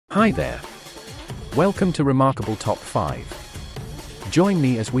Hi there. Welcome to Remarkable Top 5. Join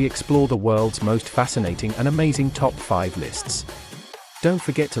me as we explore the world's most fascinating and amazing top 5 lists. Don't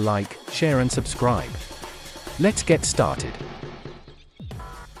forget to like, share and subscribe. Let's get started.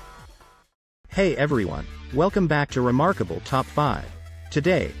 Hey everyone, welcome back to Remarkable Top 5.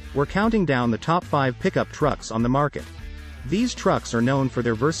 Today, we're counting down the top 5 pickup trucks on the market. These trucks are known for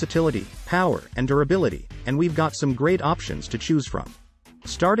their versatility, power, and durability, and we've got some great options to choose from.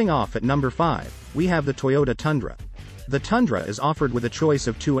 Starting off at number 5, we have the Toyota Tundra. The Tundra is offered with a choice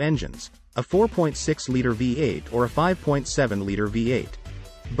of two engines, a 4.6-liter V8 or a 5.7-liter V8.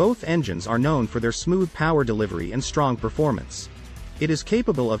 Both engines are known for their smooth power delivery and strong performance. It is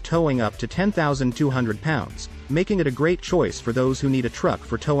capable of towing up to 10,200 pounds, making it a great choice for those who need a truck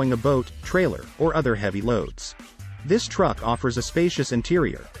for towing a boat, trailer, or other heavy loads. This truck offers a spacious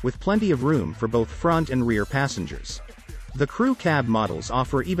interior, with plenty of room for both front and rear passengers. The crew cab models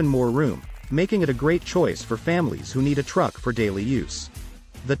offer even more room, making it a great choice for families who need a truck for daily use.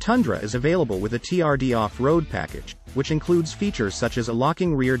 The Tundra is available with a TRD off-road package, which includes features such as a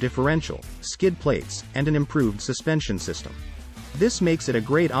locking rear differential, skid plates, and an improved suspension system. This makes it a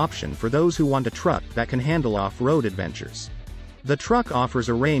great option for those who want a truck that can handle off-road adventures. The truck offers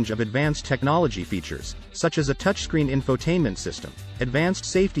a range of advanced technology features, such as a touchscreen infotainment system, advanced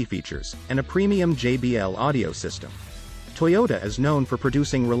safety features, and a premium JBL audio system. Toyota is known for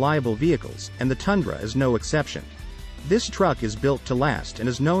producing reliable vehicles, and the Tundra is no exception. This truck is built to last and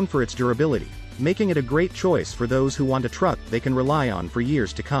is known for its durability, making it a great choice for those who want a truck they can rely on for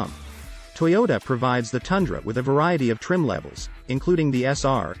years to come. Toyota provides the Tundra with a variety of trim levels, including the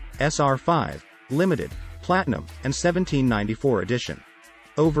SR, SR5, Limited, Platinum, and 1794 edition.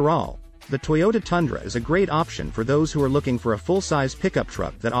 Overall, the Toyota Tundra is a great option for those who are looking for a full-size pickup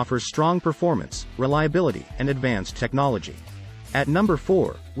truck that offers strong performance, reliability, and advanced technology. At number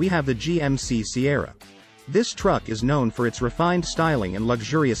 4, we have the GMC Sierra. This truck is known for its refined styling and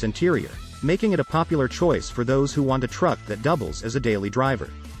luxurious interior, making it a popular choice for those who want a truck that doubles as a daily driver.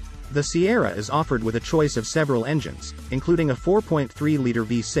 The Sierra is offered with a choice of several engines, including a 4.3-liter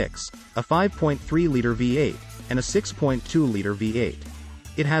V6, a 5.3-liter V8, and a 6.2-liter V8.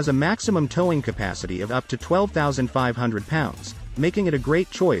 It has a maximum towing capacity of up to 12,500 pounds, making it a great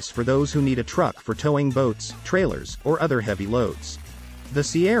choice for those who need a truck for towing boats, trailers, or other heavy loads. The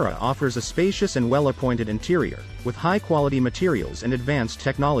Sierra offers a spacious and well-appointed interior, with high-quality materials and advanced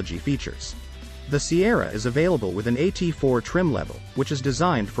technology features. The Sierra is available with an AT4 trim level, which is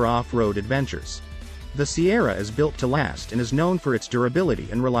designed for off-road adventures. The Sierra is built to last and is known for its durability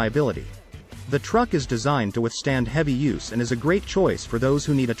and reliability. The truck is designed to withstand heavy use and is a great choice for those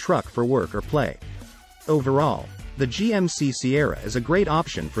who need a truck for work or play. Overall, the GMC Sierra is a great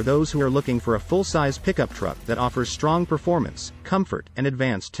option for those who are looking for a full-size pickup truck that offers strong performance, comfort, and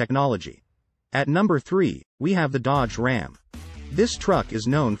advanced technology. At number 3, we have the Dodge Ram. This truck is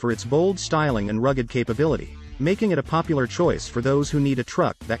known for its bold styling and rugged capability, making it a popular choice for those who need a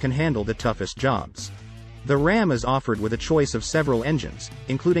truck that can handle the toughest jobs. The Ram is offered with a choice of several engines,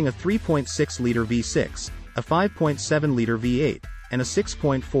 including a 3.6-liter V6, a 5.7-liter V8, and a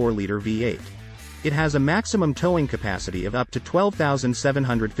 6.4-liter V8. It has a maximum towing capacity of up to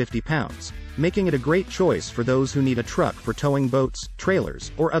 12,750 pounds, making it a great choice for those who need a truck for towing boats,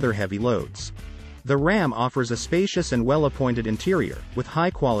 trailers, or other heavy loads. The Ram offers a spacious and well-appointed interior, with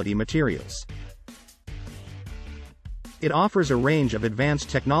high-quality materials. It offers a range of advanced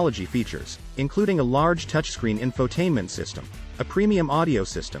technology features, including a large touchscreen infotainment system, a premium audio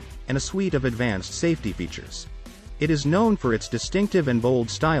system, and a suite of advanced safety features. It is known for its distinctive and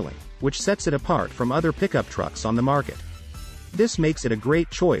bold styling, which sets it apart from other pickup trucks on the market. This makes it a great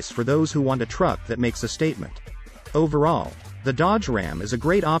choice for those who want a truck that makes a statement. Overall, the Dodge Ram is a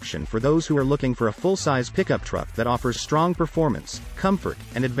great option for those who are looking for a full-size pickup truck that offers strong performance, comfort,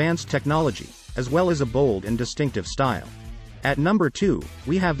 and advanced technology, as well as a bold and distinctive style. At number 2,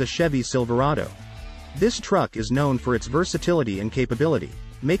 we have the Chevy Silverado. This truck is known for its versatility and capability,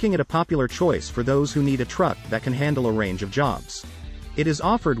 making it a popular choice for those who need a truck that can handle a range of jobs. It is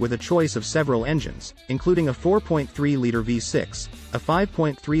offered with a choice of several engines, including a 4.3-liter V6, a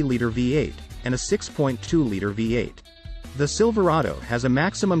 5.3-liter V8, and a 6.2-liter V8. The Silverado has a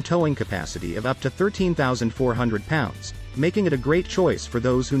maximum towing capacity of up to 13,400 pounds, making it a great choice for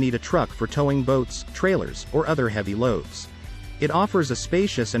those who need a truck for towing boats, trailers, or other heavy loads. It offers a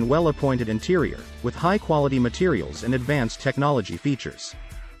spacious and well-appointed interior, with high-quality materials and advanced technology features.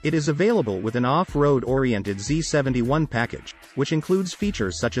 It is available with an off-road oriented Z71 package, which includes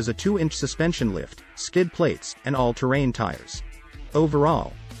features such as a 2-inch suspension lift, skid plates, and all-terrain tires.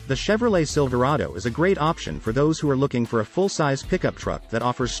 Overall, The Chevrolet Silverado is a great option for those who are looking for a full-size pickup truck that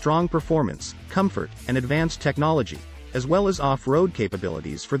offers strong performance, comfort, and advanced technology, as well as off-road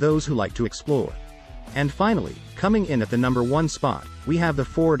capabilities for those who like to explore. And finally, coming in at the number 1 spot, we have the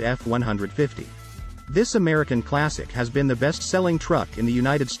Ford F-150. This American classic has been the best-selling truck in the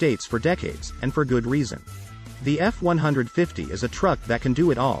United States for decades, and for good reason. The F-150 is a truck that can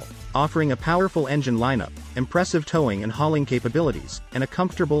do it all, offering a powerful engine lineup, impressive towing and hauling capabilities, and a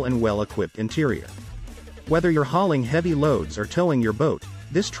comfortable and well-equipped interior. Whether you're hauling heavy loads or towing your boat,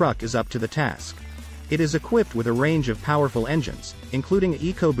 this truck is up to the task. It is equipped with a range of powerful engines, including an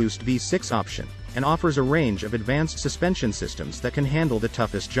EcoBoost V6 option, and offers a range of advanced suspension systems that can handle the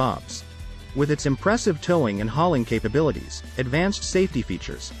toughest jobs. With its impressive towing and hauling capabilities, advanced safety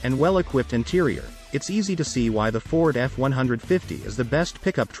features, and well-equipped interior, it's easy to see why the Ford F-150 is the best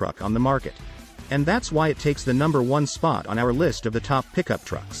pickup truck on the market. And that's why it takes the number 1 spot on our list of the top pickup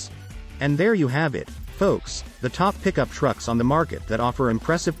trucks. And there you have it, folks, the top pickup trucks on the market that offer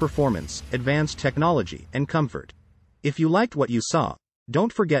impressive performance, advanced technology, and comfort. If you liked what you saw,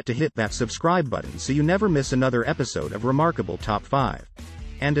 don't forget to hit that subscribe button so you never miss another episode of Remarkable Top 5.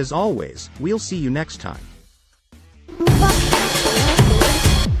 And as always, we'll see you next time.